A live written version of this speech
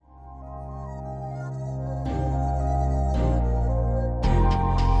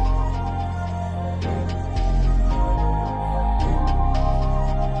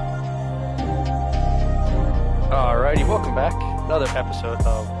another episode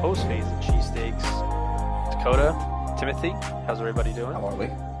of Post-Fades Cheesesteaks. Dakota, Timothy, how's everybody doing? How are we?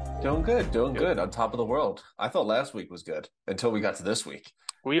 Doing good. On top of the world. I thought last week was good until we got to this week.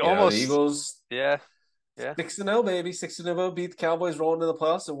 We The almost, Eagles yeah, yeah, 6-0, baby. 6-0 beat the Cowboys rolling to the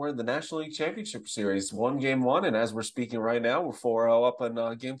playoffs, and we're in the National League Championship Series. Game one, and as we're speaking right now, we're 4-0 up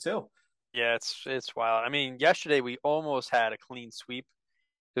in game two. yeah. It's wild. I mean, yesterday we almost had a clean sweep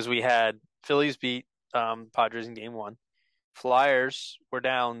because we had Phillies beat Padres in game one. Flyers were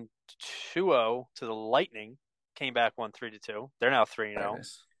down 2-0 to the Lightning, came back 1-3-2. They're now 3-0.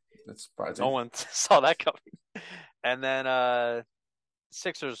 Nice. That's surprising. No one saw that coming. And then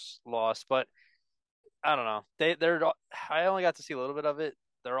Sixers lost, but I don't know. They're I only got to see a little bit of it.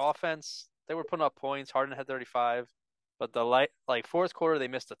 Their offense, they were putting up points. Harden had 35, but the fourth quarter they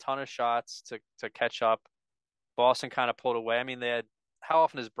missed a ton of shots to catch up. Boston kind of pulled away. I mean, they had how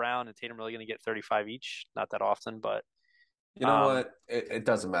often is Brown and Tatum really going to get 35 each? Not that often, but You know what? It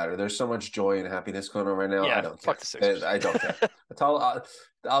doesn't matter. There's so much joy and happiness going on right now. yeah, I don't care. fuck the Sixers. I don't care.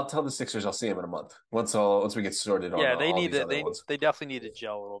 I'll tell the Sixers I'll see them in a month once we get sorted on Yeah, they all need these it. other ones. They definitely need to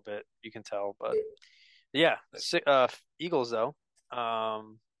gel a little bit. You can tell, but yeah, Eagles though,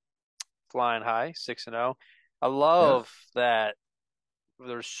 flying high, 6-0. I Yeah. love that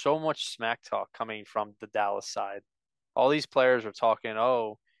there's so much smack talk coming from the Dallas side. All these players are talking,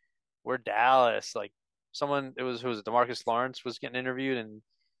 oh, we're Dallas. Like someone, who was it? DeMarcus Lawrence was getting interviewed, and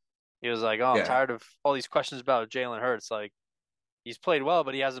he was like, "Oh, I'm Yeah. tired of all these questions about Jalen Hurts. Like he's played well,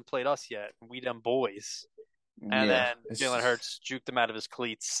 but he hasn't played us yet. We them boys." And Yeah. then Jalen Hurts juked him out of his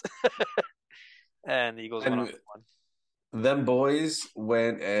cleats, and the Eagles went on And one. them boys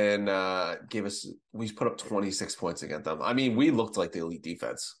went and we put up 26 points against them. I mean, we looked like the elite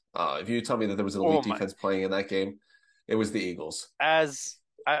defense. If you tell me that there was an Oh elite my! defense playing in that game, it was the Eagles.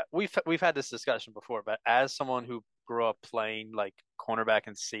 We've had this discussion before, but as someone who grew up playing like cornerback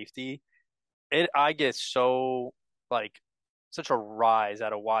and safety, I get so like such a rise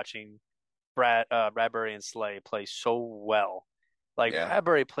out of watching Bradbury and Slay play so well. Like Yeah,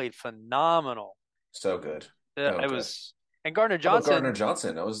 Bradbury played phenomenal. so good. So It good. was and Gardner How about Gardner Johnson,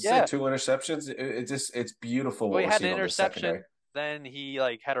 Johnson? I was say yeah. two interceptions. It's beautiful Well, what he we're had an seeing on this secondary. interception, then he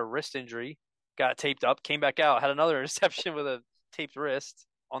like had a wrist injury, got taped up, came back out, had another interception with a taped wrist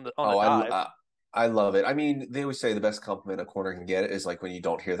on the Oh, dive. I love it. I mean, they always say the best compliment a corner can get is like when you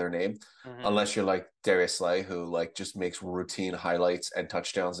don't hear their name, Hmm. unless you're like Darius Slay, who like just makes routine highlights and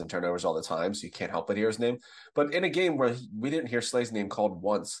touchdowns and turnovers all the time, so you can't help but hear his name. But in a game where we didn't hear Slay's name called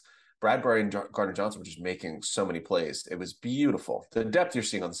once, Bradbury and Gardner Johnson were just making so many plays. It was beautiful. The depth you're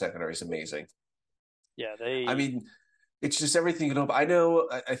seeing on the secondary is amazing. Yeah, I they mean, it's just everything you know. I know.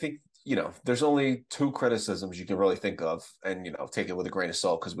 I think there's only two criticisms you can really think of, and take it with a grain of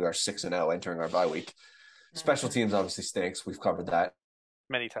salt because we are 6-0 entering our bye week. Special teams obviously stinks. We've covered that.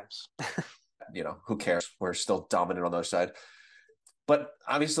 many times. Who cares? We're still dominant on the other side. But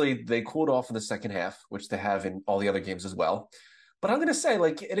obviously, they cooled off in the second half, which they have in all the other games as well. But I'm going to say,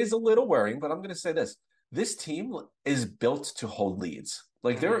 like, it is a little worrying, but I'm going to say this. This team is built to hold leads.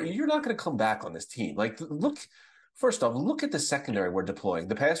 Like, Hmm. you're not going to come back on this team. Like, first off, look at the secondary we're deploying.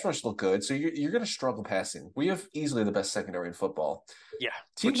 The pass rush look good, so you're going to struggle passing. We have easily the best secondary in football. Yeah,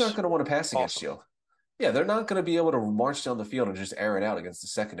 Teams aren't which going to want to pass against awesome. you. Yeah, they're not going to be able to march down the field and just air it out against the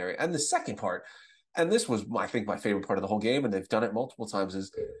secondary. And the second part, and this was, I think, my favorite part of the whole game, and they've done it multiple times,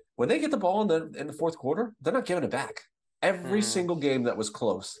 is when they get the ball in the fourth quarter, they're not giving it back. Every Hmm. single game that was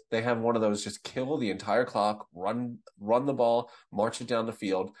close, they have one of those just kill the entire clock, run the ball, march it down the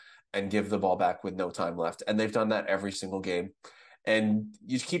field, and give the ball back with no time left. And they've done that every single game. And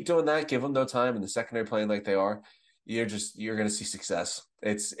you keep doing that, give them no time, and the secondary playing like they are, you're going to see success.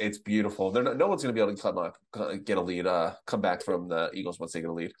 It's beautiful. No one's going to be able to get a lead, come back from the Eagles once they get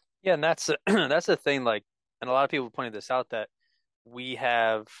a lead. Yeah, and that's that's the thing. Like, and a lot of people pointed this out that we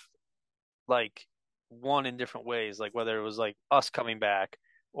have like won in different ways. Like whether it was like us coming back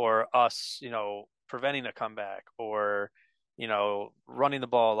or us, preventing a comeback or running the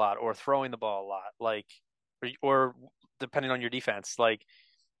ball a lot or throwing the ball a lot. Like or depending on your defense, like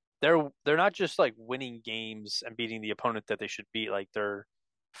they're not just like winning games and beating the opponent that they should beat. Like they're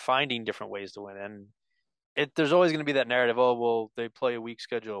finding different ways to win. And there's always going to be that narrative, oh well, they play a weak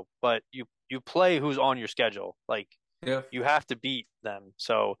schedule, but you play who's on your schedule. Like Yeah, you have to beat them.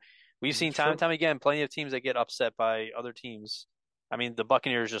 So we've seen time and true. time again plenty of teams that get upset by other teams. I mean, the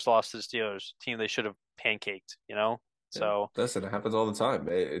Buccaneers just lost to the Steelers, team they should have pancaked. Yeah, So listen, it happens all the time.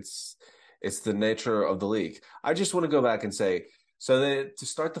 It's the nature of the league. I just want to go back and say, so to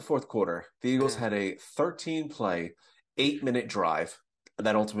start the fourth quarter, the Eagles mhm. had a 13 play, 8-minute drive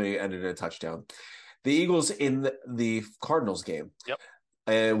that ultimately ended in a touchdown. The Eagles in the Cardinals game,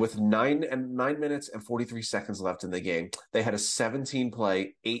 Yep. with 9 minutes and 43 seconds left in the game, they had a 17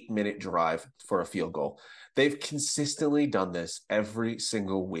 play, 8 minute drive for a field goal. They've consistently done this every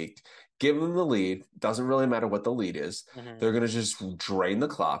single week. Give them the lead. Doesn't really matter what the lead is. Hmm. They're going to just drain the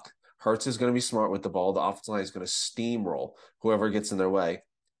clock. Hurts is going to be smart with the ball. The offensive line is going to steamroll whoever gets in their way.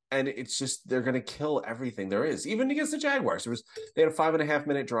 And it's just they're going to kill everything there is. Even against the Jaguars, they had a 5.5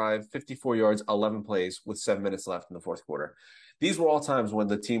 minute drive, 54 yards, 11 plays with 7 minutes left in the fourth quarter. These were all times when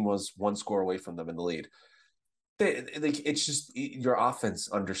the team was one score away from them in the lead. It's just your offense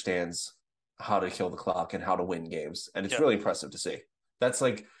understands how to kill the clock and how to win games, and it's Yep. really impressive to see. That's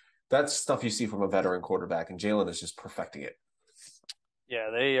like that's stuff you see from a veteran quarterback, and Jalen is just perfecting it. Yeah,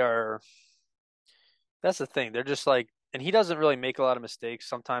 they are. That's the thing. They're just like, and he doesn't really make a lot of mistakes.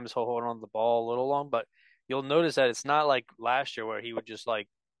 Sometimes he'll hold on to the ball a little long, but you'll notice that it's not like last year where he would just like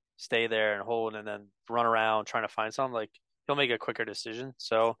stay there and hold and then run around trying to find something. Like he'll make a quicker decision.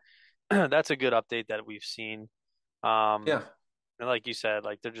 So that's a good update that we've seen. Um, Yeah, and like you said,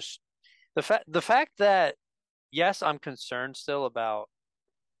 like they're just the fact that yes, I'm concerned still about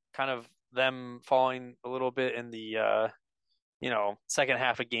kind of them falling a little bit in the second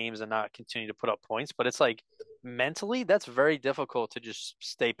half of games and not continue to put up points. But it's like mentally, that's very difficult to just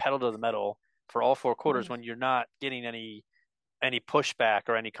stay pedal to the metal for all four quarters when you're not getting any pushback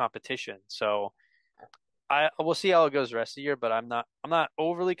or any competition. So I we'll see how it goes the rest of the year, but I'm not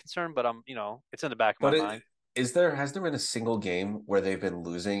overly concerned, but it's in the back of my but mind. has there been a single game where they've been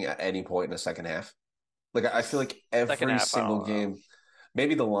losing at any point in the second half? Like I feel like Second every half, I single don't know. game,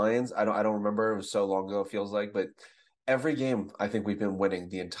 maybe the Lions, I don't remember. It was so long ago, it feels like, but every game I think we've been winning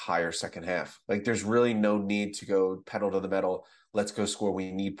the entire second half. Like there's really no need to go pedal to the metal. Let's go score.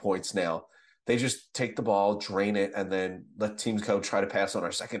 We need points now. They just take the ball, drain it, and then let teams go try to pass on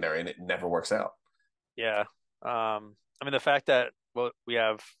our secondary, and it never works out. Yeah. I mean the fact that we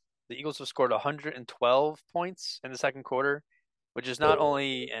have the Eagles have scored 112 points in the second quarter, which is not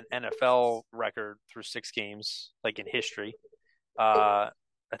only an NFL record through 6 games, like in history.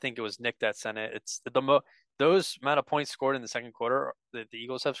 I think it was Nick that sent it. It's those amount of points scored in the second quarter that the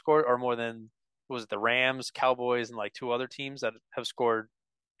Eagles have scored are more than was it the Rams, Cowboys, and like two other teams that have scored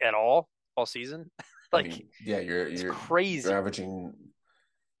at all season. I Like mean, yeah, it's you're crazy. averaging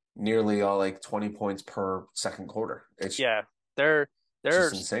nearly all like 20 points per second quarter. Yeah, they're It's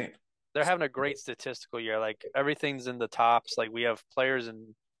just they're insane. they're having a great statistical year. Like everything's in the tops. Like we have players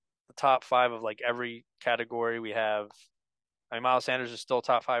in the top five of like every category. We have I mean, Miles Sanders is still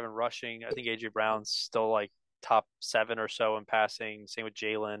top five in rushing. I think AJ Brown's still like top seven or so in passing. Same with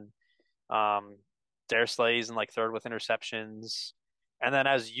Jalen. Um, Dare Slay's in like third with interceptions. And then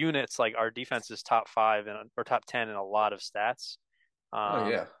as units, like our defense is top five and or top 10 in a lot of stats. Oh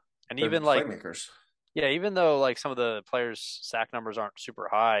Um, yeah, and they're even like playmakers. yeah, even though like some of the players' sack numbers aren't super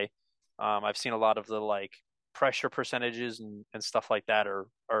high, I've seen a lot of the like pressure percentages and stuff like that are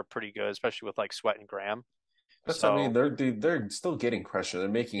pretty good, especially with like Sweat and Graham. That's, I mean, So they're still getting pressure. They're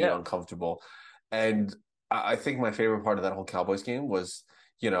making it yeah. uncomfortable. And I think my favorite part of that whole Cowboys game was,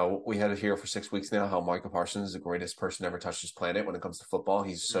 we had it here for 6 weeks now how Micah Parsons is the greatest person ever touched this planet when it comes to football.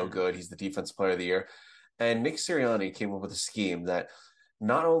 He's so Mhm. good. He's the defensive player of the year. And Nick Sirianni came up with a scheme that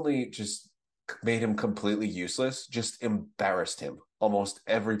not only just made him completely useless, just embarrassed him almost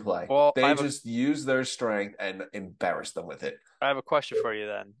every play. Well, They just used their strength and embarrassed them with it. I have a question for you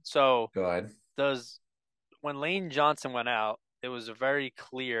then. So Go ahead. does when Lane Johnson went out, it was very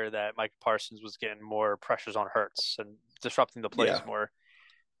clear that Mike Parsons was getting more pressures on Hurts and disrupting the plays Yeah. more.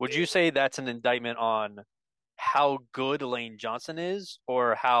 Would you say that's an indictment on how good Lane Johnson is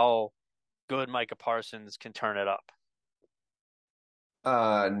or how good Micah Parsons can turn it up?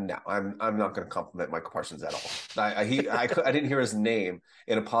 No, I'm not going to compliment Michael Parsons at all. I didn't hear his name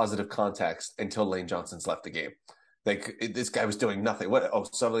in a positive context until Lane Johnson's left the game. Like this guy was doing nothing. What? Oh,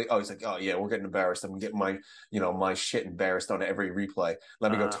 suddenly, he's like, oh yeah, we're getting embarrassed. I'm getting my shit embarrassed on every replay.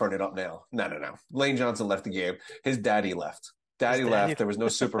 Let me go Uh, turn it up now. No, no, no. Lane Johnson left the game. His daddy left. his Daddy daddy. left. There was no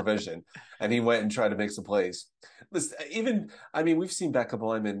supervision, and he went and tried to make some plays. Listen, even I mean, we've seen backup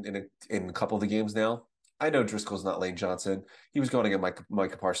linemen in a couple of the games now. I know Driscoll's not Lane Johnson. He was going to get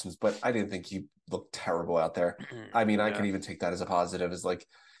Micah Parsons, but I didn't think he looked terrible out there. I mean, I can Yeah, even take that as a positive. Is like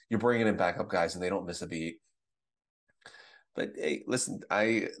you're bringing in backup guys and they don't miss a beat. But hey, listen,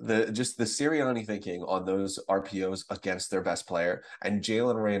 the Sirianni thinking on those RPOs against their best player, and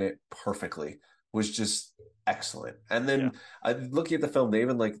Jalen ran it perfectly, was just excellent. And yeah, then looking at the film, they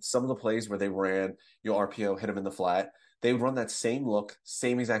even like some of the plays where they ran your RPO, hit him in the flat. They would run that same look,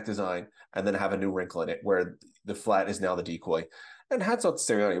 same exact design, and then have a new wrinkle in it where the flat is now the decoy. And hats off to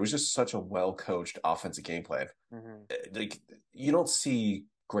Sirianni. It was just such a well coached offensive game plan. Hmm. Like you don't see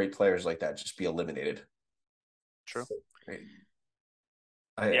great players like that just be eliminated. True.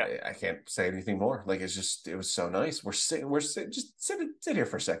 Yeah. I can't say anything more. Like it was so nice. Just sit here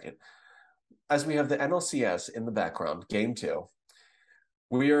for a second as we have the NLCS in the background, game two.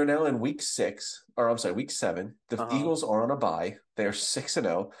 We are now in week six, or I'm sorry, week seven. The Uh-huh. Eagles are on a bye. They are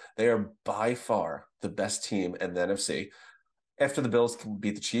 6-0. They are by far the best team in the NFC. After the Bills can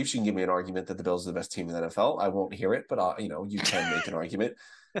beat the Chiefs, you can give me an argument that the Bills are the best team in the NFL. I won't hear it, but you can make an argument.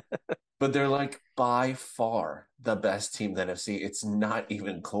 But they're like by far the best team in the NFC. It's not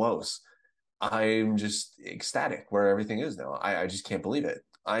even close. I'm just ecstatic where everything is now. I just can't believe it.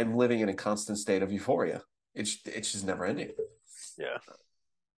 I'm living in a constant state of euphoria. It's just never ending. Yeah.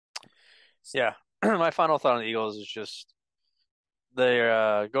 Yeah. My final thought on the Eagles is just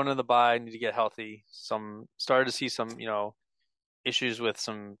they're going to the bye, need to get healthy. Some started to see some, issues with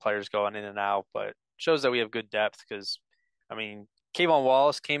some players going in and out, but shows that we have good depth because, I mean, Kayvon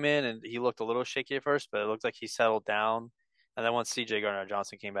Wallace came in and he looked a little shaky at first, but it looked like he settled down. And then once CJ Gardner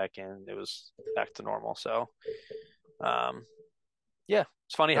Johnson came back in, it was back to normal. So, um, yeah,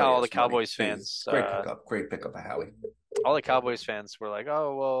 it's funny Oh how all the yes, money. Cowboys It's fans, great pickup. Great pickup by Howie. were like,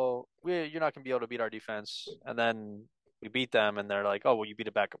 "Oh, well, you're not gonna be able to beat our defense," and then we beat them, and they're like, "Oh, well, you beat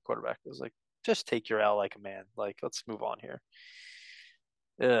a backup quarterback." It was like, just take your L like a man. Like, let's move on here.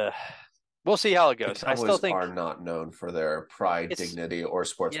 Ugh. We'll see how it The goes. I still Cowboys think are not known for their pride, it's dignity, or yeah,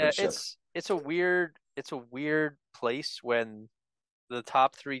 sportsmanship. it's a weird place when the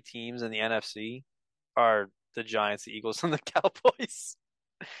top three teams in the NFC are the Giants, the Eagles, and the Cowboys.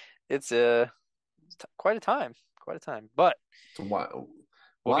 It's quite a time, quite a time. But It's a wild,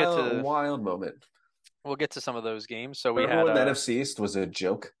 we'll get wild, to wild moment. we'll get to some of those games. So we Remember had when the NFC East was a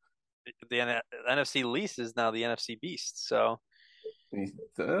joke? the NFC least is now the NFC beast. So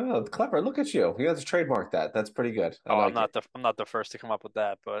Oh, clever. Look at you. You have to trademark that. That's pretty good. I oh, like it. I'm not the first to come up with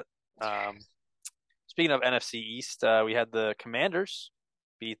that, but um, speaking of NFC East, we had the Commanders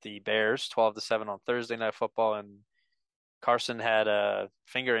beat the Bears 12-7 on Thursday Night Football, and Carson had a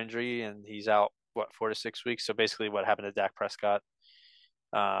finger injury and he's out, what, 4 to 6 weeks. So basically, what happened to Dak Prescott.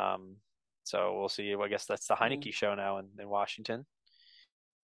 Um, so we'll see. I guess that's the Heineke show now in Washington.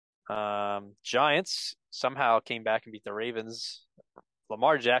 Giants somehow came back and beat the Ravens.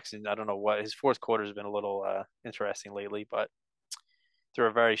 Lamar Jackson, I don't know what his fourth quarter has been a little interesting lately, but threw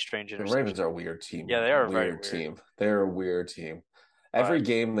a very strange The interception. Ravens are a weird team. Yeah, they are very Weird weird. team. They're a weird team. But Every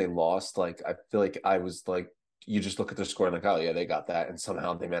game they lost, like I feel like I was like, you just look at their score and like, oh yeah, they got that, and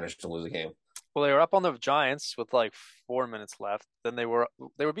somehow they managed to lose a game. well, they were up on the Giants with like 4 minutes left. Then they were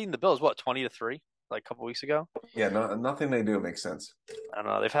beating the Bills, what, 20-3, like a couple weeks ago. Yeah, no, nothing they do makes sense. I don't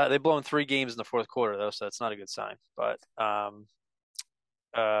know. They've blown three games in the fourth quarter though, so that's not a good sign. But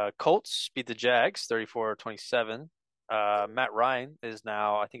Colts beat the Jags 34-27. Matt Ryan is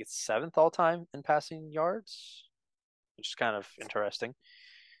now, I think it's seventh all time in passing yards, which is kind of interesting.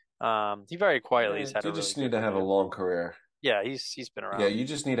 He very quietly has had a You really just good need to have a year. long career. Yeah, he's been Yeah, around. you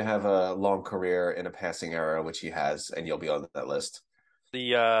just need to have a long career in a passing era, which he has, and you'll be on that list.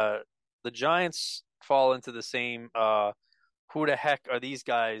 The Giants fall into the same who the heck are these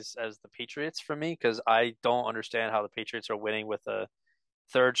guys as the Patriots for me? Because I don't understand how the Patriots are winning with a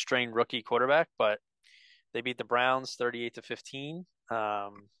third string rookie quarterback, but they beat the Browns 38-15.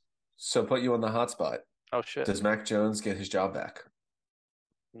 So put you on the hot spot. Oh shit. Does Mac Jones get his job back?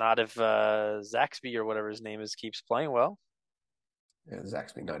 Not if Zaxby or whatever his name is keeps playing well. Yeah,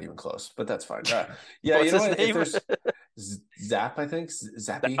 Zaxby not even close, but that's fine. Yeah, What's you know his what? If name? there's Zap, I think Oh,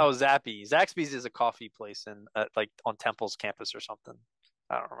 Zappy. Zappy. Zaxby's is a coffee place in like on Temple's campus or something.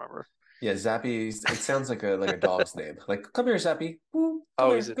 I don't remember. Yeah, Zappy. It sounds like a dog's name. Like, come here, Zappy. Woo, come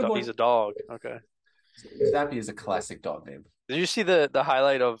Oh, here, good boy. he's a dog. Okay. Zappy is a classic dog name. Did you see the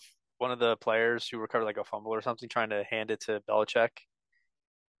highlight of one of the players who recovered like a fumble or something, trying to hand it to Belichick?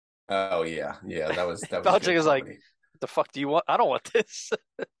 Oh yeah, yeah. That was Belichick good is like, comedy. "What the fuck do you want? I don't want this.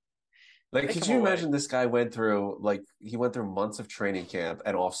 Like, Take could him you away." imagine this guy went through he went through months of training camp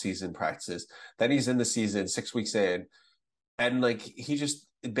and off season practices. Then he's in the season 6 weeks in, and like he just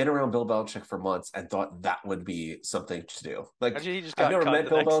been around Bill Belichick for months and thought that would be something to do. Like Imagine he just I've got never cut met the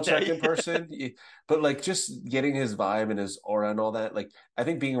Bill next Belichick day. in person, but like just getting his vibe and his aura and all that. Like I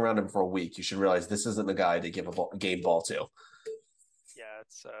think being around him for a week, you should realize this isn't the guy to give game ball to. Yeah,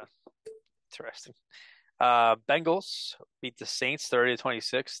 it's interesting. Bengals beat the Saints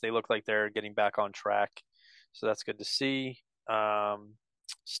 30-26. They look like they're getting back on track, so that's good to see.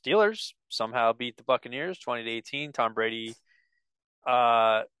 Steelers somehow beat the Buccaneers 20-18. Tom Brady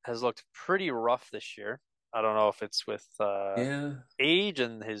has looked pretty rough this year. I don't know if it's with Yeah, age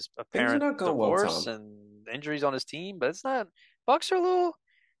and his things are apparent not going well, divorce Tom. and injuries on his team, but it's not. Bucks are a little.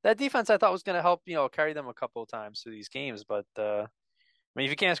 That defense I thought was going to help, carry them a couple of times through these games, but I mean,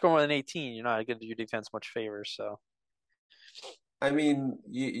 if you can't score more than 18, you're not going to do your defense much favors. So, I mean,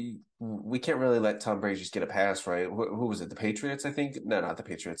 we can't really let Tom Brady just get a pass, right? Who was it? The Patriots, I think. No, not the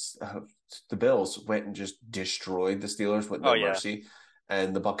Patriots. The Bills went and just destroyed the Steelers with oh no yeah, mercy,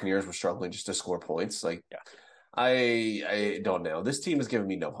 and the Buccaneers were struggling just to score points. Like, yeah, I don't know. This team is giving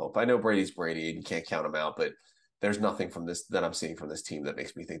me no hope. I know Brady's Brady, and you can't count him out, but there's nothing from this that I'm seeing from this team that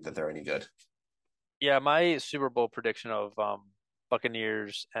makes me think that they're any good. yeah. My Super Bowl prediction of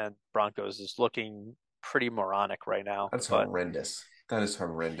Buccaneers and Broncos is looking pretty moronic right now. That's But horrendous. That is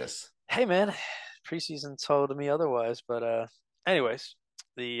horrendous. hey, man, preseason told me otherwise. But anyways,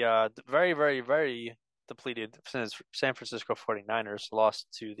 the very, very, very depleted San Francisco 49ers lost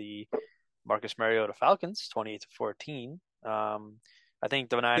to the Marcus Mariota Falcons 28-14. I think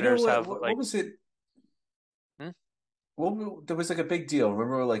the You know Niners what? have What was it? hmm? Well, there was like a big deal.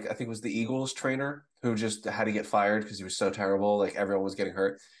 Remember, like I think it was the Eagles trainer who just had to get fired because he was so terrible. Like everyone was getting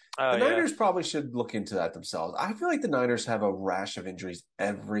hurt. Oh The yeah. Niners probably should look into that themselves. I feel like the Niners have a rash of injuries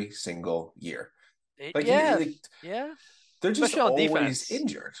every single year. Like, Yeah, yeah, they're just especially on always defense.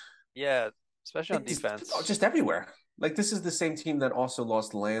 injured. Yeah, especially on Like defense. just everywhere. Like this is the same team that also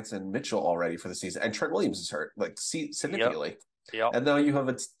lost Lance and Mitchell already for the season, and Trent Williams is hurt like Yep, significantly. yep. And now you have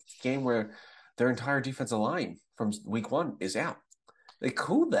a game where their entire defensive line from week one is out. Like,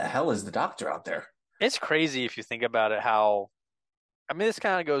 who the hell is the doctor out there? It's crazy if you think about it. How I mean, this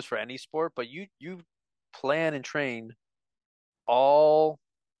kind of goes for any sport, but you plan and train all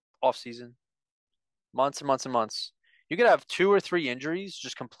off season, months and months and months. You could have two or three injuries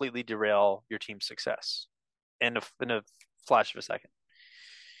just completely derail your team's success in a flash of a second.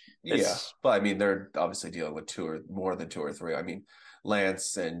 Yeah, It's but I mean, they're obviously dealing with two or more than two or three. I mean,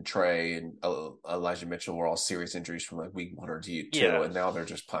 Lance and Trey and Elijah Mitchell were all serious injuries from like week one or two, yeah, and now they're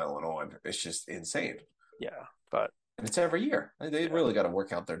just piling on. It's just insane. yeah, but And it's every year. They yeah. really got to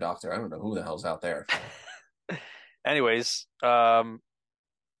work out their doctor. I don't know who the hell's out there. Anyways, arguably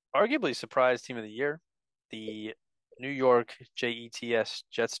surprise team of the year, the New York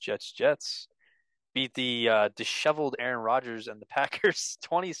Jets beat the disheveled Aaron Rodgers and the Packers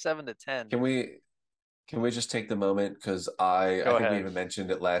 27-10. Can we can we just take the moment because I Go think we ahead. even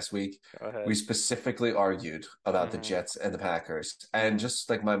mentioned it last week. Go We ahead. specifically argued about the Hmm. Jets and the Packers. And Hmm. just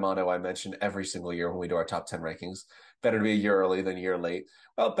like my motto, I mention every single year when we do our top 10 rankings, better to be a year early than a year late.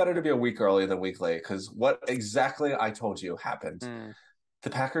 Well, better to be a week early than a week late because what exactly I told you happened. Hmm. The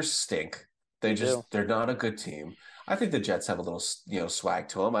Packers stink. They do. They're not a good team. I think the Jets have a little, swag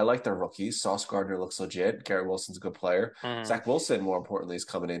to them. I like their rookies. Sauce Gardner looks legit. Garrett Wilson's a good player. Hmm. Zach Wilson, more importantly, is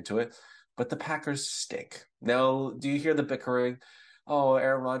coming into it. But the Packers stink. Now, do you hear the bickering? Oh,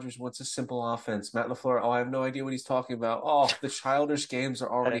 Aaron Rodgers wants a simple offense. Matt LaFleur, oh, I have no idea what he's talking about. Oh, the childish games are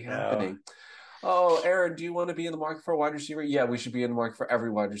I already know. happening. Oh, Aaron, do you want to be in the market for a wide receiver? Yeah, we should be in the market for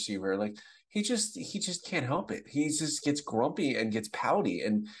every wide receiver. Like he just can't help it. He just gets grumpy and gets pouty,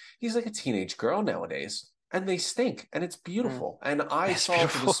 and he's like a teenage girl nowadays. And they stink, and it's Hmm. beautiful. And I It's saw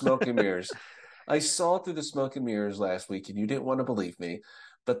it through the beautiful. smoke and mirrors. I saw it through the smoke and mirrors last week, and you didn't want to believe me,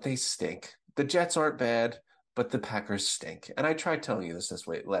 but they stink. The Jets aren't bad, but the Packers stink. And I tried telling you this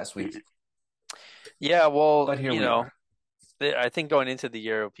way last week, Yeah, well, but here we are. I think going into the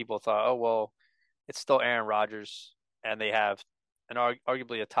year, people thought, oh, well, it's still Aaron Rodgers, and they have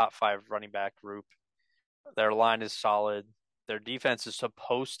arguably a top five running back group. Their line is solid. Their defense is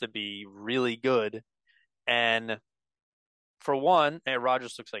supposed to be really good. And for one, Aaron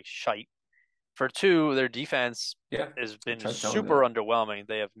Rodgers looks like shite. For two, their defense Yeah, has I been tried telling you super that. underwhelming.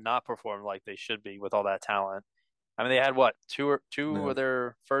 They have not performed like they should be with all that talent. I mean, they had what two Yeah, of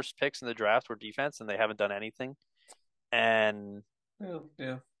their first picks in the draft were defense, and they haven't done anything. And yeah,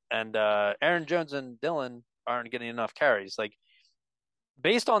 yeah. Aaron Jones and Dylan aren't getting enough carries. Like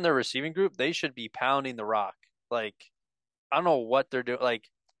based on their receiving group, they should be pounding the rock. Like I don't know what they're doing. Like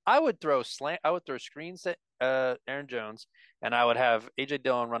I would throw screens at Aaron Jones, and I would have AJ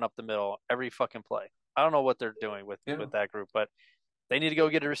Dillon run up the middle every fucking play. I don't know what they're doing Yeah. with that group, but they need to go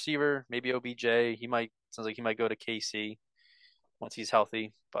get a receiver. Maybe OBJ. He might sounds like he might go to KC once he's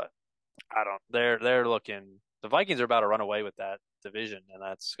healthy. But I don't. They're looking. The Vikings are about to run away with that division, and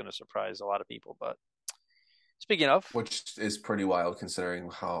that's going to surprise a lot of people. But speaking of, Which is pretty wild considering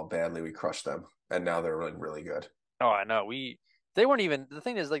how badly we crushed them. And now they're really, really good. oh, I know they weren't even. The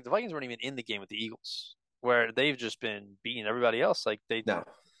thing is, like the Vikings weren't even in the game with the Eagles, where they've just been beating everybody else. Now,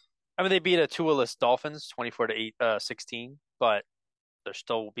 I mean, they beat a two-less Dolphins 24-8, 16, but they're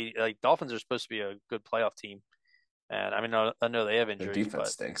still be like Dolphins are supposed to be a good playoff team, and I mean I know they have Their injuries, defense but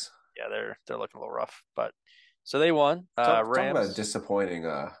stinks. yeah, they're looking a little rough. But so they won. Talk about a Rams.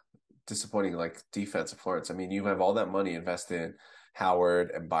 disappointing like defensive performance. I mean, you have all that money invested in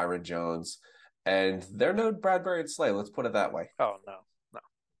Howard and Byron Jones, and they're no Bradbury and Slay. Let's put it that way. Oh no, no,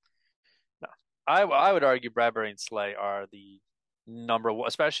 no. I would argue Bradbury and Slay are the number one,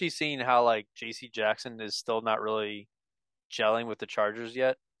 especially seeing how like J.C. Jackson is still not really gelling with the Chargers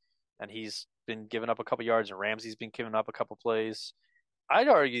yet, and he's been giving up a couple yards, and Ramsey's been giving up a couple plays. I'd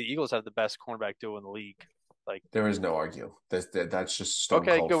argue the Eagles have the best cornerback duo in the league. Like, There is no argue. That's just stone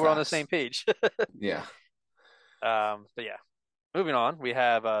okay, cold good, we're on the same facts. page. Yeah. But yeah, moving on. We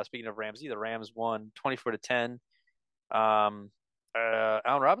have speaking of Ramsey, the Rams won 24-10. Allen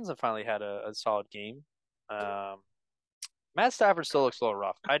Robinson finally had a solid game. Um, Matt Stafford still looks a little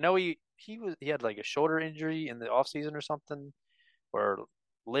rough. I know he had like a shoulder injury in the offseason or something, or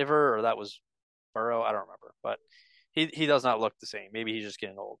liver, or that was Burrow. I don't remember, but he does not look the same. Maybe he's just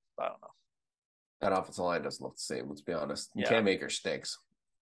getting old. I don't know. That offensive line doesn't look the same, let's be honest. And Yeah, Cam Akers stinks.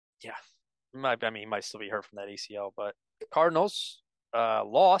 yeah. I mean, he might still be hurt from that ACL, but Cardinals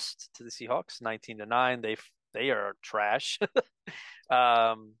lost to the Seahawks 19-9. They are trash.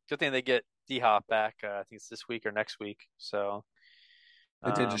 Good thing they get D Hop back. I think it's this week or next week. So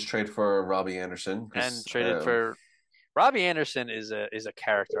They did just um, trade for Robbie Anderson and because traded for Robbie Anderson is a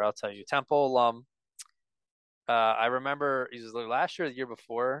character. I'll tell you, Temple alum. I remember he was last year, or the year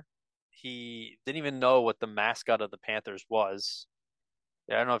before. He didn't even know what the mascot of the Panthers was.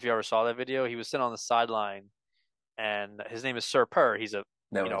 Yeah, I don't know if you ever saw that video. He was sitting on the sideline, and his name is Sir Purr.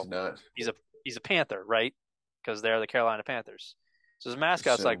 no, You he know, did not. he's a he's a Panther, right? Because they're the Carolina Panthers. So his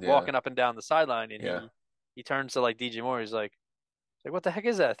mascot's like Assumed, yeah, walking up and down the sideline, and yeah. he turns to like DJ Moore. He's like, what the heck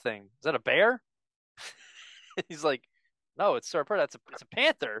is that thing? Is that a bear? He's like, no, it's Sir Purr. It's a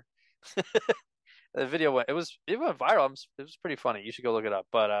panther. The video it went viral. It was pretty funny. You should go look it up.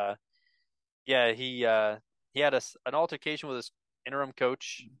 But yeah, he had an altercation with his interim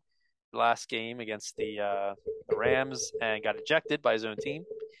coach last game against the Rams and got ejected by his own team.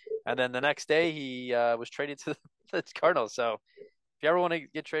 And then the next day he was traded to the Cardinals. So if you ever want to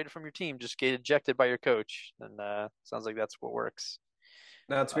get traded from your team, just get ejected by your coach. And sounds like that's what works.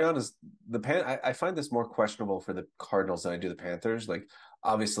 Now, to be But honest, I find this more questionable for the Cardinals than I do the Panthers. Like,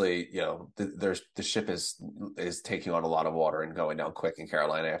 obviously, there's the ship is taking on a lot of water and going down quick in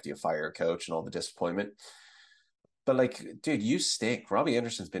Carolina after you fire your coach and all the disappointment. But like, dude, you stink. Robbie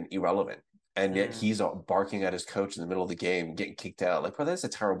Anderson's been irrelevant, and yet mm, he's barking at his coach in the middle of the game, getting kicked out. Like, bro, that's a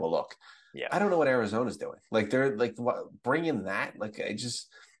terrible look. yeah, I don't know what Arizona's doing. Like, they're like, what, bring in that? Like,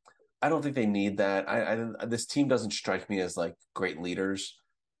 I don't think they need that. This team doesn't strike me as like great leaders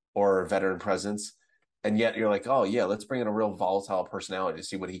or veteran presence. And yet you're like, oh yeah, let's bring in a real volatile personality to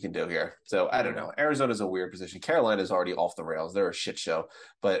see what he can do here. So I don't mm, know. Arizona's a weird position. Carolina's already off the rails. They're a shit show.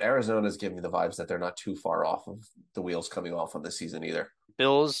 But Arizona's giving me the vibes that they're not too far off of the wheels coming off on this season either.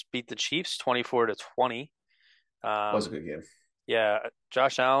 Bills beat the Chiefs 24-20. Was a Um, good game. yeah,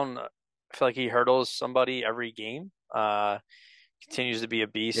 Josh Allen, I feel like he hurdles somebody every game. Continues to be a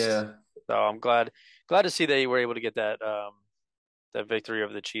beast. Yeah. So I'm glad to see they were able to get that victory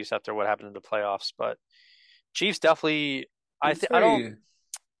over the Chiefs after what happened in the playoffs. But Chiefs definitely, It I was think very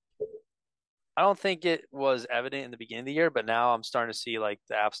I don't think it was evident in the beginning of the year, but now I'm starting to see like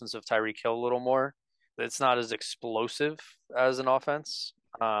the absence of Tyreek Hill a little more. It's not as explosive as an offense.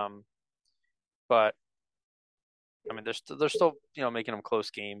 But I mean, they're still making them close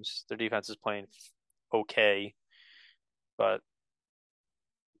games. Their defense is playing okay, but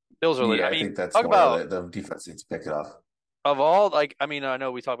Bills are. yeah, I I mean, think that's talk where about the defense needs to pick it up. of all like I mean, I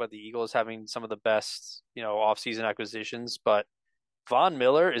know we talk about the Eagles having some of the best offseason acquisitions, but Von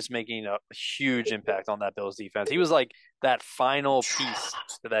Miller is making a huge impact on that Bills defense. He was like that final piece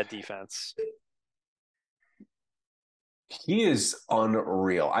to that defense. He is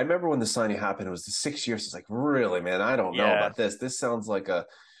unreal. I remember when the signing happened, it was the 6 years. It's like, really, man, I don't know Yeah, about this. This sounds like yeah.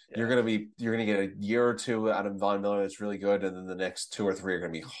 you're gonna get a year or two out of Von Miller that's really good, and then the next two or three are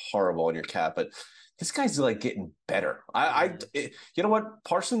gonna be horrible in your cap. But this guy's like getting better. Mm, You know what?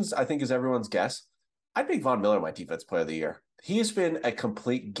 Parsons, I think, is everyone's guess. I'd make Von Miller my defense player of the year. He has been a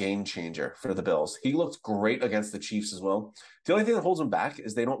complete game changer for the Bills. He looked great against the Chiefs as well. The only thing that holds him back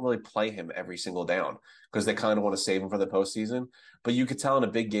is they don't really play him every single down because they mm, kind of want to save him for the postseason. But you could tell in a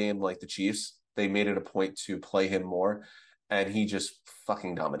big game like the Chiefs, they made it a point to play him more, and he just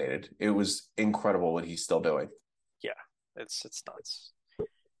fucking dominated. It was incredible what he's still doing. yeah, it's nuts.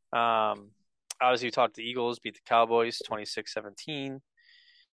 Um, Obviously, we talked the Eagles beat the Cowboys 26-17.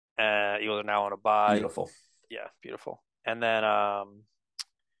 Eagles are now on a bye. Beautiful. Yeah, beautiful. And then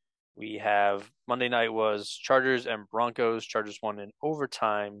we have Monday night was Chargers and Broncos. Chargers won in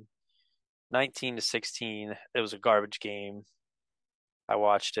overtime, 19-16. It was a garbage game. I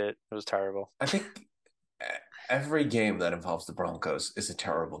watched it. It was terrible. I think every game that involves the Broncos is a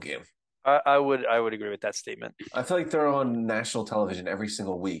terrible game. I would agree with that statement. I feel like they're on national television every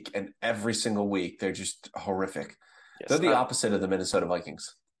single week, and every single week they're just horrific. They're Yes, the not opposite of the Minnesota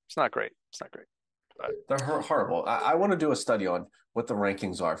Vikings. it's not great. It's not great. But They're horrible. I want to do a study on what the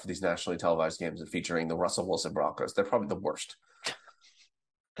rankings are for these nationally televised games featuring the Russell Wilson Broncos. They're probably the worst.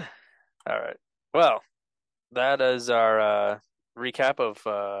 all right. Well, that is our recap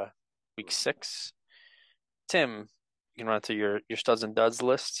of week 6. Tim, you can run through your studs and duds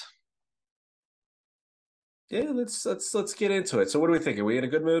list. Yeah, let's get into it. So, what are we thinking? We in a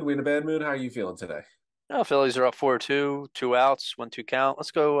good mood? We in a bad mood? How are you feeling today? Oh, Phillies are up 4-2, 2 outs, 1-2 count.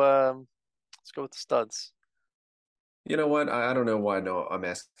 Let's go with the studs. You know what? I don't know why. No, I'm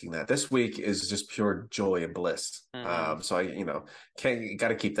asking that. This week is just pure joy and bliss. Hmm. So can't got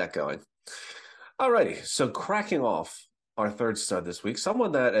to keep that going. Alrighty. So cracking off our third stud this week,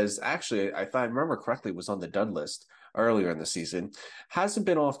 someone that is actually, if I remember correctly, was on the dud list earlier in the season, hasn't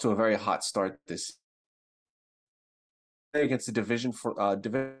been off to a very hot start this against the division foe,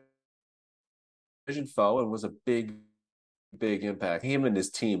 and was a big impact. Him and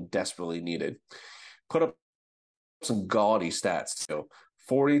his team desperately needed. Put up some gaudy stats too.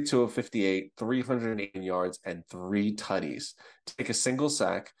 42 of 58, 308 yards, and 3 tutties. Take a single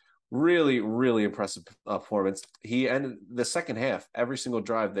sack. Really, really impressive performance. He ended the second half. Every single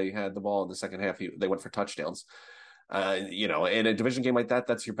drive they had the ball in the second half, they went for touchdowns. In a division game like that,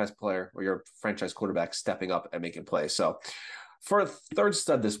 that's your best player or your franchise quarterback stepping up and making plays. So, for a third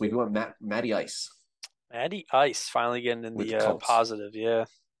stud this week, we want Matty Ice Matty Ice finally getting in with the the Colts. positive. Yeah.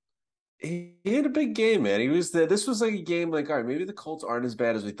 He had a big game, man. This was like a game like, all right, maybe the Colts aren't as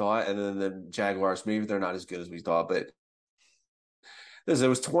bad as we thought, and then the Jaguars, maybe they're not as good as we thought. But it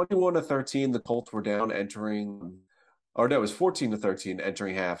was 21-13. The Colts were down entering, or no, it was 14-13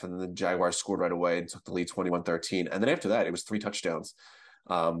 entering half, and then the Jaguars scored right away and took the lead 21-13. And then after that, it was 3 touchdowns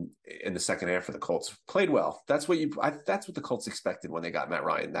in the second half for the Colts. Played well. That's what the Colts expected when they got Matt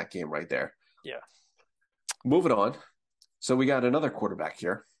Ryan, that game right there. Yeah. Moving on. So we got another quarterback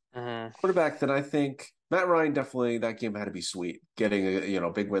here. Hmm. Quarterback that I think Matt Ryan definitely that game had to be sweet, getting a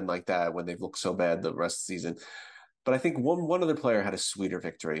big win like that when they've looked so bad the rest of the season. But I think one other player had a sweeter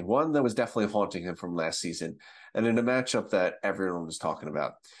victory, one that was definitely haunting him from last season, and in a matchup that everyone was talking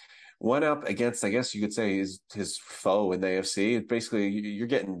about. Went up against, I guess you could say, his foe in the AFC. Basically, you're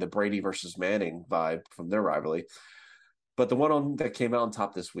getting the Brady versus Manning vibe from their rivalry. But the that came out on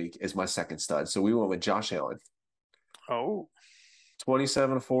top this week is my second stud. So we went with Josh Allen. Oh.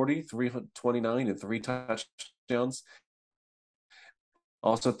 27-40, 329, and 3 touchdowns.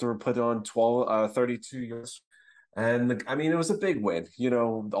 Also put on 32 yards. And I mean, it was a big win.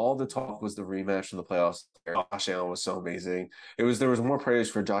 All the talk was the rematch in the playoffs. Josh Allen was so amazing. There was more praise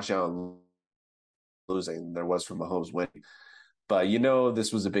for Josh Allen losing than there was for Mahomes winning. But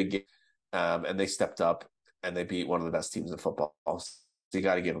this was a big game. And they stepped up and they beat one of the best teams in football. So you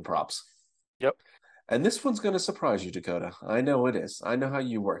got to give them props. Yep. And this one's going to surprise you, Dakota. I know it is. I know how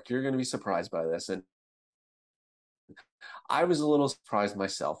you work. You're going to be surprised by this. And I was a little surprised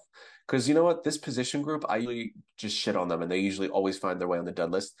myself because you know what? This position group, I usually just shit on them and they usually always find their way on the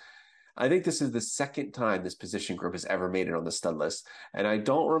dud list. I think this is the second time this position group has ever made it on the stud list. And I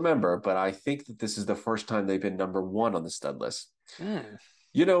don't remember, but I think that this is the first time they've been number one on the stud list. Mm.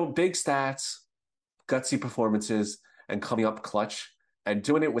 Big stats, gutsy performances, and coming up clutch and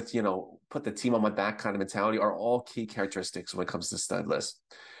doing it with, put the team on my back kind of mentality are all key characteristics when it comes to stud list.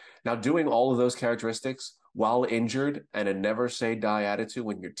 Now, doing all of those characteristics while injured and a never say die attitude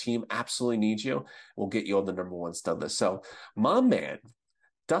when your team absolutely needs you will get you on the number one stud list. So, my man,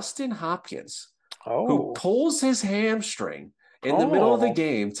 Dustin Hopkins, who Oh. pulls his hamstring in the middle of the Oh.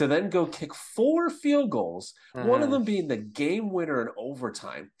 game to then go kick 4 field goals, one of Hmm. them being the game winner in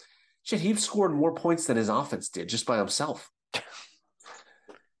overtime. Shit, he scored more points than his offense did just by himself. Yeah,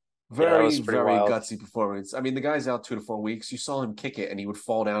 that Very, was pretty very wild. gutsy performance. I mean, the guy's out 2 to 4 weeks. You saw him kick it and he would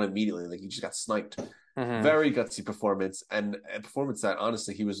fall down immediately, like he just got sniped. Hmm. Very gutsy performance, and a performance that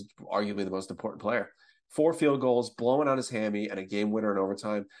honestly he was arguably the most important player. 4 field goals, blowing out his hammy, and a game winner in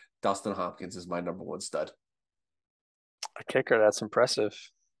overtime. Dustin Hopkins is my number one stud. A kicker, that's impressive.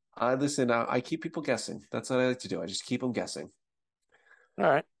 I listen. I keep people guessing. That's what I like to do. I just keep them guessing. All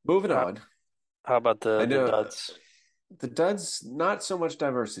right. Moving How, on. how about I the know duds? the duds. Not so much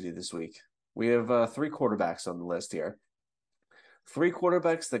diversity this week. We have 3 quarterbacks on the list here. 3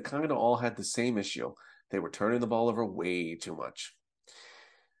 quarterbacks that kind of all had the same issue. They were turning the ball over way too much.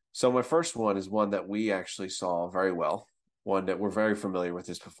 So my first one is one that we actually saw very well, one that we're very familiar with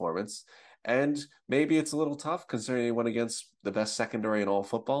his performance. And maybe it's a little tough considering he went against the best secondary in all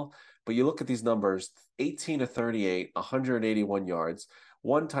football. But you look at these numbers 18 to 38, 181 yards,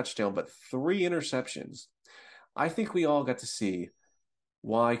 one touchdown, but three interceptions. I think we all got to see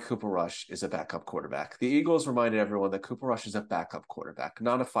why Cooper Rush is a backup quarterback. The Eagles reminded everyone that Cooper Rush is a backup quarterback,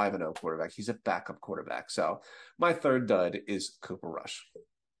 not a 5-0 quarterback. He's a backup quarterback. So my third dud is Cooper Rush.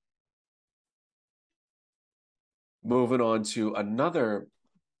 Moving on to another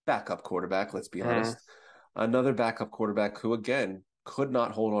backup quarterback, let's be Mm. honest. Another backup quarterback who, again, could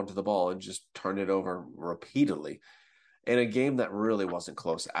not hold on to the ball and just turned it over repeatedly in a game that really wasn't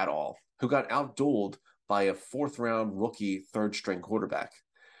close at all, who got outdueled by a fourth round rookie third string quarterback.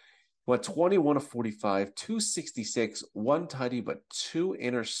 What 21 of 45, 266, one tutty, but two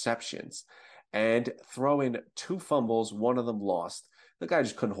interceptions, and throwing two fumbles, one of them lost. The guy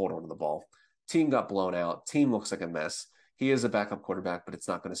just couldn't hold on to the ball. Team got blown out. Team looks like a mess. He is a backup quarterback, but it's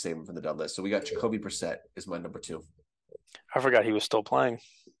not going to save him from the dud list. So we got Jacoby Brissett is my number two. I forgot he was still playing.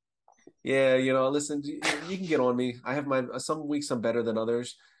 Yeah, listen, you can get on me. I have my some weeks I'm better than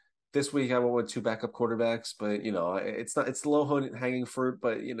others. This week I went with two backup quarterbacks, but it's low hanging fruit.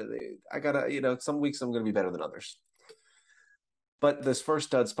 But I gotta some weeks I'm gonna be better than others. But this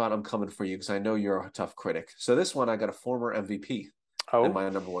first dud spot I'm coming for you because I know you're a tough critic. So this one I got a former MVP in Oh, my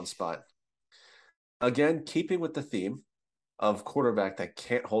number one spot. Again, keeping with the theme of quarterback that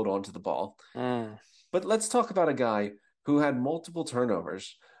can't hold on to the ball. mm. But let's talk about a guy who had multiple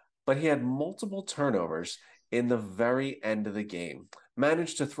turnovers, but he had multiple turnovers in the very end of the game.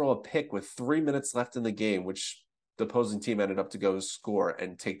 Managed to throw a pick with 3 minutes left in the game, which the opposing team ended up to go score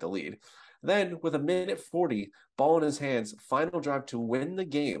and take the lead. Then, with a minute 40, ball in his hands, final drive to win the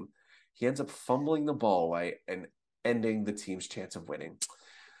game, he ends up fumbling the ball away and ending the team's chance of winning.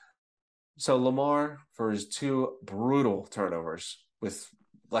 So Lamar, for his two brutal turnovers with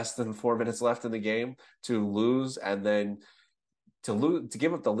less than 4 minutes left in the game to lose and then to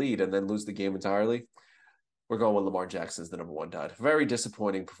give up the lead and then lose the game entirely. We're going with Lamar Jackson as the number one dud. Very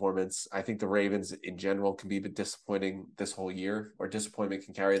disappointing performance. I think the Ravens in general can be a bit disappointing this whole year, or disappointment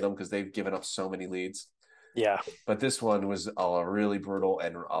can carry them because they've given up so many leads. Yeah. But this one was really brutal,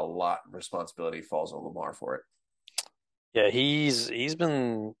 and a lot of responsibility falls on Lamar for it. Yeah, he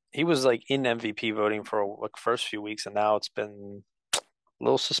was like in MVP voting for like first few weeks, and now it's been a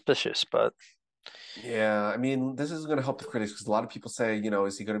little suspicious, but Yeah, I mean, this is going to help the critics because a lot of people say,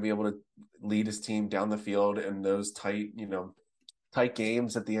 is he going to be able to lead his team down the field in those tight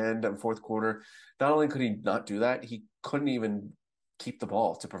games at the end and fourth quarter? Not only could he not do that, he couldn't even keep the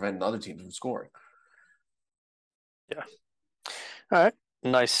ball to prevent another team from scoring. yeah. All right.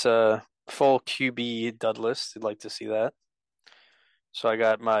 Nice full QB dud list. You'd like to see that. So I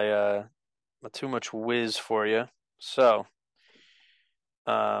got my too much whiz for you. So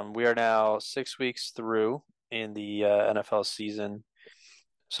we are now 6 weeks through in the NFL season.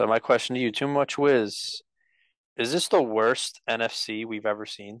 So my question to you, too much whiz, is this the worst NFC we've ever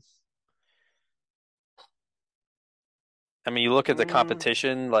seen? I mean, you look at the Mm,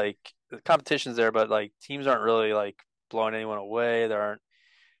 competition, like the competition's there, but like teams aren't really like blowing anyone away. There aren't.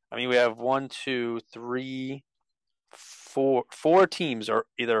 I mean, we have one, two, three, four teams are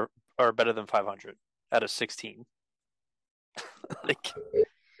either are better than 500 out of 16. Like,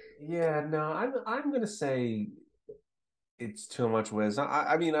 yeah, no, I'm going to say it's too much whiz.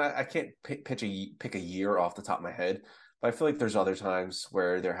 I mean, I can't pick a year off the top of my head, but I feel like there's other times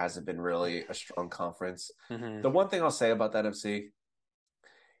where there hasn't been really a strong conference. mhm. The one thing I'll say about that FC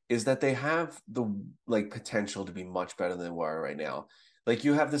is that they have the potential to be much better than they were right now. Like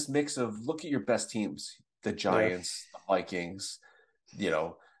you have this mix of look at your best teams, the Yeah, Giants, the Vikings, you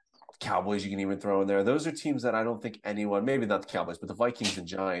know, Cowboys you can even throw in there. Those are teams that I don't think anyone, maybe not the Cowboys, but the Vikings and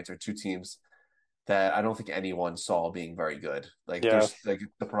Giants are two teams that I don't think anyone saw being very good. Like yeah. there's like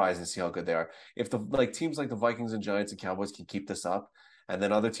surprised to see how good they are. If the teams like the Vikings and Giants and Cowboys can keep this up, and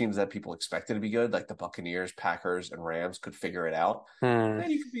then other teams that people expected to be good, like the Buccaneers, Packers, and Rams, could figure it out, Hmm. then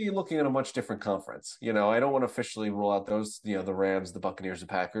you could be looking at a much different conference. I don't want to officially rule out those, the Rams, the Buccaneers, and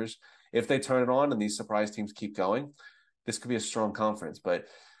Packers. If they turn it on and these surprise teams keep going, this could be a strong conference. But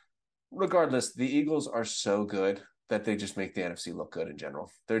regardless, the Eagles are so good that they just make the NFC look good in general.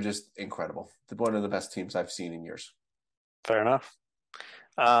 They're just incredible. They're one of the best teams I've seen in years. Fair enough.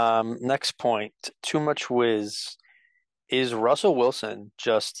 Next point, too much whiz. Is Russell Wilson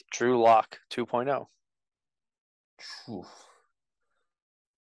just Drew Lock 2.0? Whew.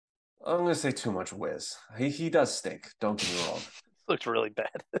 I'm going to say too much whiz. He does stink. Don't get me wrong. Looked really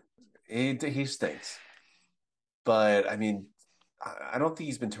bad. He stinks. But I mean, I don't think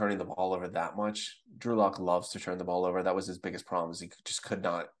he's been turning the ball over that much. Drew Lock loves to turn the ball over. That was his biggest problem, is he just could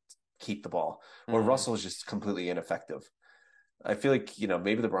not keep the ball. Where Mm. Russell is just completely ineffective. I feel like,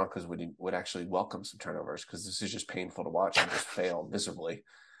 maybe the Broncos would actually welcome some turnovers, because this is just painful to watch him just fail miserably.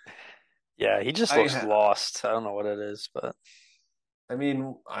 Yeah, he just I looks ha- lost. I don't know what it is, but I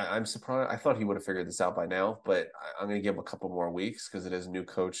mean, I'm surprised. I thought he would have figured this out by now, but I'm going to give him a couple more weeks, because it is a new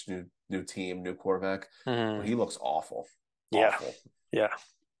coach, new team, new quarterback. But mm, he looks awful, yeah, awful. yeah.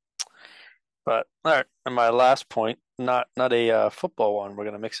 But all right, and my last point, not a football one. We're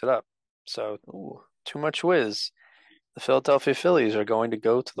gonna mix it up. So Ooh. too much whiz. The Philadelphia Phillies are going to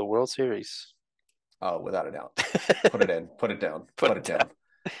go to the World Series. Oh, without a doubt. Put it in. Put it down. Put Put it it down. down.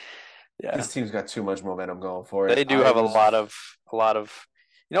 Yeah, This team's got too much momentum going for it. they do I have was, a lot of.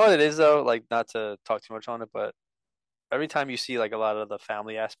 You know what it is though? Like not to talk too much on it, but every time you see like a lot of the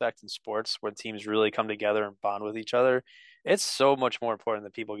family aspect in sports where teams really come together and bond with each other, it's so much more important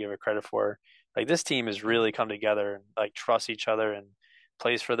than people give it credit for. Like this team has really come together and like trust each other and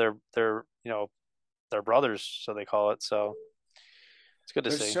plays for their their brothers, so they call it. So it's good to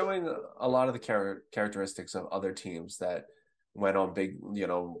they're see. showing a lot of the characteristics of other teams that went on big,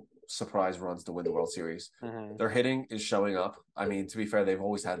 surprise runs to win the World Series. Hmm. Their hitting is showing up. I mean, to be fair, they've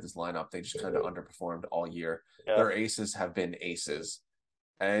always had this lineup. They just kind of underperformed all year. Yeah. Their aces have been aces.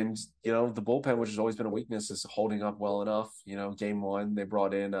 And, the bullpen, which has always been a weakness, is holding up well enough. Game one, they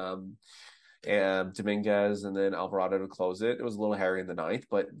brought in and Dominguez and then Alvarado to close it. It was a little hairy in the ninth,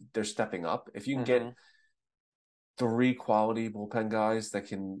 but they're stepping up. If you can Hmm. get three quality bullpen guys that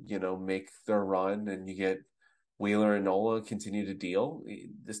can, make their run, and you get Wheeler and Nola continue to deal,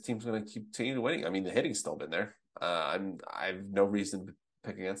 this team's going to continue winning. I mean, the hitting's still been there. I have no reason to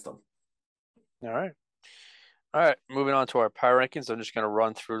pick against them. All right. All right. Moving on to our power rankings. I'm just going to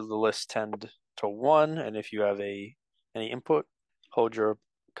run through the list 10 to 1, and if you have any input, hold your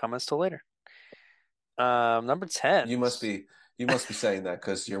comments till later. Number 10. You must be you must be saying that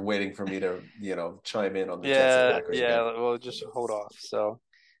because you're waiting for me to, chime in on the Jets and Yeah, Packers yeah, again. we'll just hold off. So,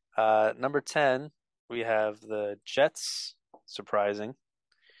 number 10, we have the Jets, surprising.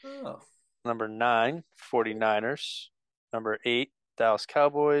 Oh, Number 9, 49ers. Number 8, Dallas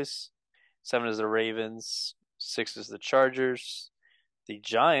Cowboys. 7 is the Ravens. 6 is the Chargers. The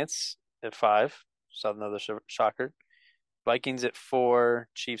Giants at 5. So another shocker. Vikings at 4,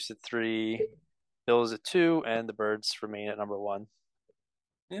 Chiefs at 3, Bills at 2, and the Birds remain at number 1.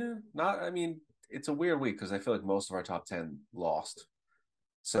 yeah, not. I mean, it's a weird week because I feel like most of our top 10 lost.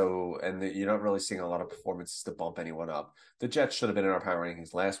 So, and you're not really seeing a lot of performances to bump anyone up. The Jets should have been in our power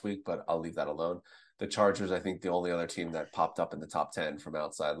rankings last week, but I'll leave that alone. The Chargers, I think, the only other team that popped up in the top 10 from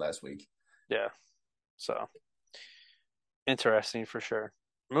outside last week. Yeah. So interesting for sure.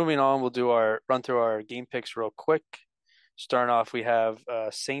 Moving on, we'll do our run through our game picks real quick. Starting off, we have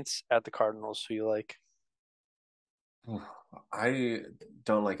Saints at the Cardinals. Who you like? I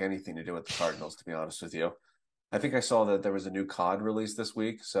don't like anything to do with the Cardinals, to be honest with you. I think I saw that there was a new COD released this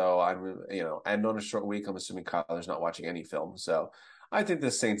week, so and on a short week, I'm assuming Kyler's not watching any film. So I think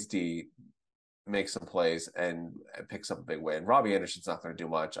the Saints D makes some plays and picks up a big win. Robbie Anderson's not going to do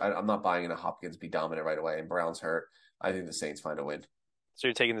much. I'm not buying into Hopkins be dominant right away, and Brown's hurt. I think the Saints find a win. So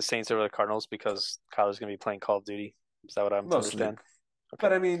you're taking the Saints over the Cardinals because Kyler's going to be playing Call of Duty. Is that what I'm to Mostly. understand? Okay.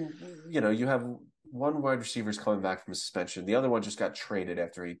 But I mean, you have one wide receiver's coming back from a suspension. The other one just got traded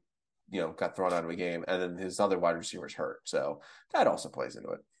after he, got thrown out of a game, and then his other wide receiver's hurt. So that also plays into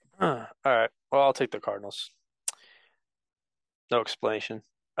it. All right. Well, I'll take the Cardinals. No explanation.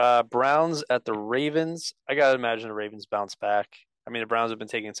 Browns at the Ravens. I gotta imagine the Ravens bounce back. I mean, the Browns have been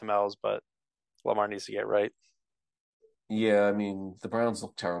taking some L's, but Lamar needs to get right. Yeah, I mean, the Browns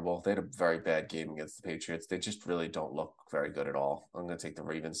look terrible. They had a very bad game against the Patriots. They just really don't look very good at all. I'm going to take the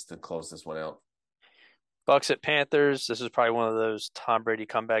Ravens to close this one out. Bucks at Panthers. This is probably one of those Tom Brady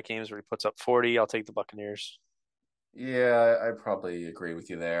comeback games where he puts up 40. I'll take the Buccaneers. Yeah, I probably agree with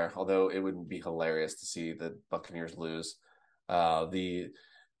you there. Although it would be hilarious to see the Buccaneers lose. The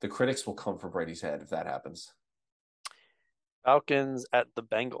critics will come for Brady's head if that happens. Falcons at the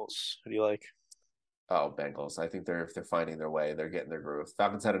Bengals. Who do you like? Oh, Bengals. I think they're finding their way. They're getting their groove.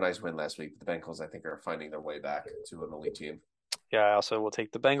 Falcons had a nice win last week, but the Bengals, I think, are finding their way back to an elite team. Yeah, I also will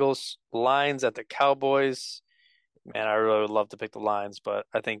take the Bengals. Lions at the Cowboys. Man, I really would love to pick the Lions, but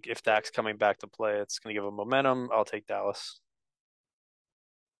I think if Dak's coming back to play, it's going to give him momentum. I'll take Dallas.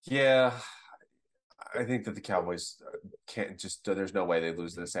 Yeah, I think that the Cowboys can't just. There's no way they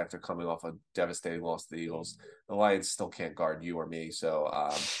lose this after coming off a devastating loss to the Eagles. The Lions still can't guard you or me, so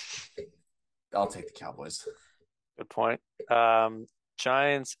I'll take the Cowboys. Good point.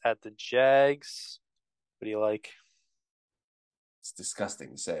 Giants at the Jags. What do you like? It's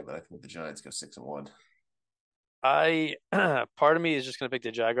disgusting to say, but I think the Giants go 6-1. I part of me is just going to pick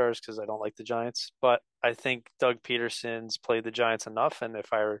the Jaguars because I don't like the Giants, but I think Doug Peterson's played the Giants enough, and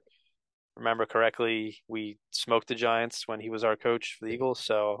if I remember correctly, we smoked the Giants when he was our coach for the Eagles,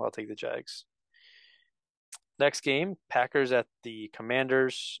 so I'll take the Jags. Next game, Packers at the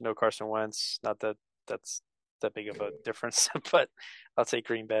Commanders. No Carson Wentz. Not that that's that big of a difference, but I'll take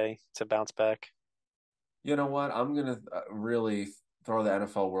Green Bay to bounce back. You know what? I'm gonna really throw the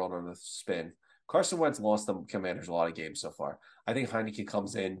NFL world on the spin. Carson Wentz lost the Commanders a lot of games so far. I think Heineke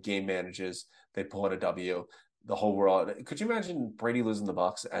comes in, game manages, they pull in a W. The whole world. Could you imagine Brady losing the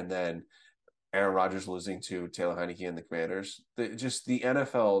Bucks and then Aaron Rodgers losing to Taylor Heineke and the Commanders? Just the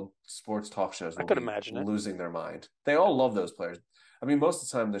NFL sports talk shows I will could be imagine it. losing their mind. They all love those players. I mean, most of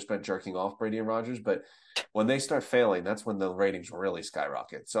the time they're spent jerking off Brady and Rodgers, but when they start failing, that's when the ratings really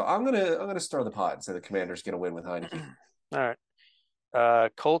skyrocket. So I'm gonna stir the pot and say the Commanders get a win with Heineke. All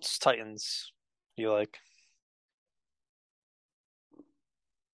right. Colts Titans. You like?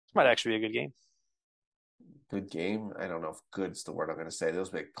 This might actually be a good game. Good game. I don't know if good's the word I'm gonna say.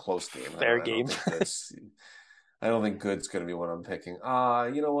 Those will be a close game. I Fair don't I game. don't think good's I don't think good's gonna be what I'm picking.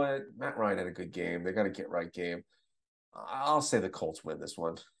 You know what? Matt Ryan had a good game. They got a get right game. I'll say the Colts win this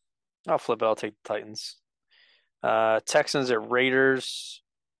one. I'll flip it. I'll take the Titans. Texans at Raiders.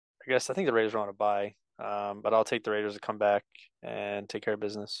 I think the Raiders are on a bye, but I'll take the Raiders to come back and take care of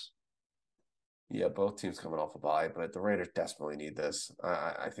business. Yeah, both teams coming off a bye, but the Raiders desperately need this.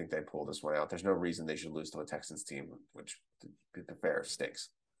 I think they pull this one out. There's no reason they should lose to a Texans team, which, to be fair, stinks.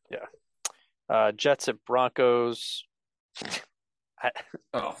 Yeah. Jets at Broncos.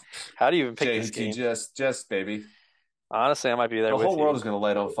 Oh, How do you even pick this JT, game? just baby. Honestly, I might be there The with whole world you. is going to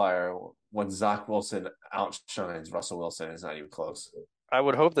light on fire when Zach Wilson outshines Russell Wilson. It's not even close. I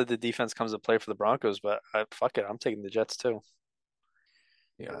would hope that the defense comes to play for the Broncos, but fuck it, I'm taking the Jets too.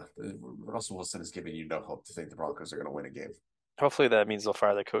 Yeah, Russell Wilson is giving you no hope to think the Broncos are going to win a game. Hopefully that means they'll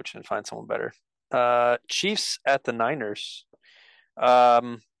fire the coach and find someone better. Chiefs at the Niners.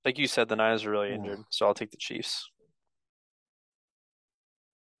 Like you said, the Niners are really Ooh. injured, so I'll take the Chiefs.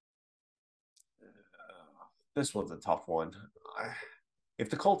 This one's a tough one. If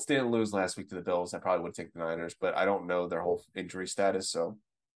the Colts didn't lose last week to the Bills, I probably would take the Niners, but I don't know their whole injury status, so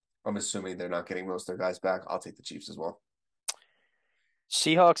I'm assuming they're not getting most of their guys back. I'll take the Chiefs as well.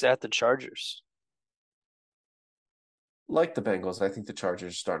 Seahawks at the Chargers. Like the Bengals, I think the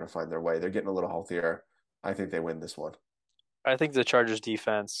Chargers are starting to find their way. They're getting a little healthier. I think they win this one. I think the Chargers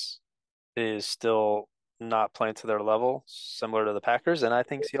defense is still not playing to their level, similar to the Packers, and I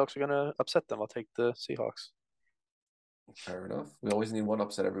think Seahawks are going to upset them. I'll take the Seahawks. Fair enough. We always need one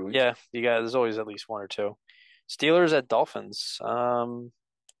upset every week. Yeah, there's always at least one or two. Steelers at Dolphins. Ooh,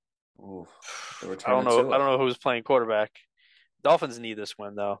 they're I don't returning know. to I it. don't know who's playing quarterback. Dolphins need this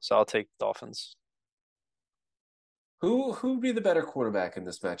win though, so I'll take Dolphins. Who would be the better quarterback in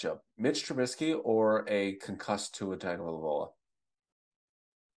this matchup? Mitch Trubisky or a concussed Tua Tagovailoa?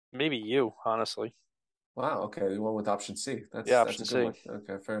 Maybe you, honestly. Wow, okay, we went with option C. Yeah, That's option a good C. one.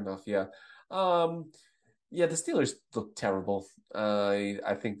 Okay, fair enough. Yeah. Yeah, the Steelers look terrible.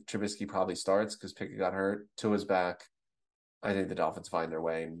 I think Trubisky probably starts because Pickett got hurt. Tua's back. I think the Dolphins find their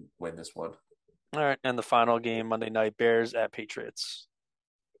way and win this one. All right, and the final game Monday night: Bears at Patriots.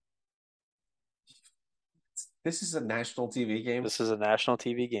 This is a national TV game. This is a national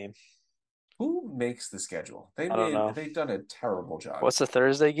TV game. Who makes the schedule? I don't know. They've done a terrible job. What's the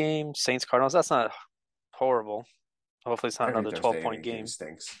Thursday game? Saints Cardinals. That's not horrible. Hopefully, it's not Every another 12 Thursday point evening game game.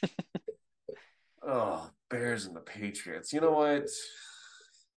 stinks. Oh, Bears and the Patriots. You know what?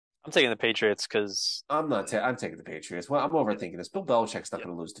 I'm taking the Patriots because I'm taking the Patriots. Well, I'm overthinking this. Bill Belichick's not yeah,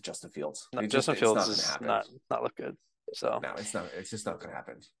 going to lose to Justin Fields. Justin It's Fields not going to is happen. not look good. So, No, it's not. It's just not going to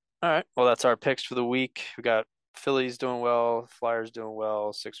happen. all right. Well, that's our picks for the week. We got Phillies doing well, Flyers doing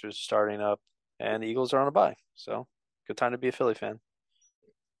well, Sixers starting up, and the Eagles are on a bye. So, good time to be a Philly fan.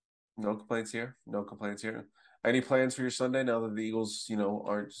 No complaints here. No complaints here. Any plans for your Sunday now that the Eagles,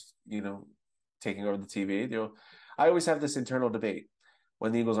 aren't, taking over the TV? I always have this internal debate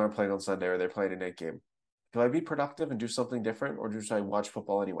when the Eagles aren't playing on Sunday or they're playing a night game. Do I be productive and do something different, or just I watch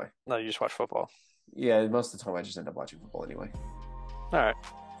football anyway? No, you just watch football. Yeah, most of the time I just end up watching football anyway. All right.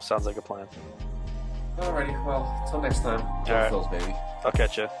 Sounds like a plan. Alrighty, well, until next time, All go right. Phils, baby. I'll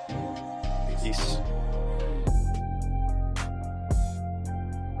catch you. Peace. Peace.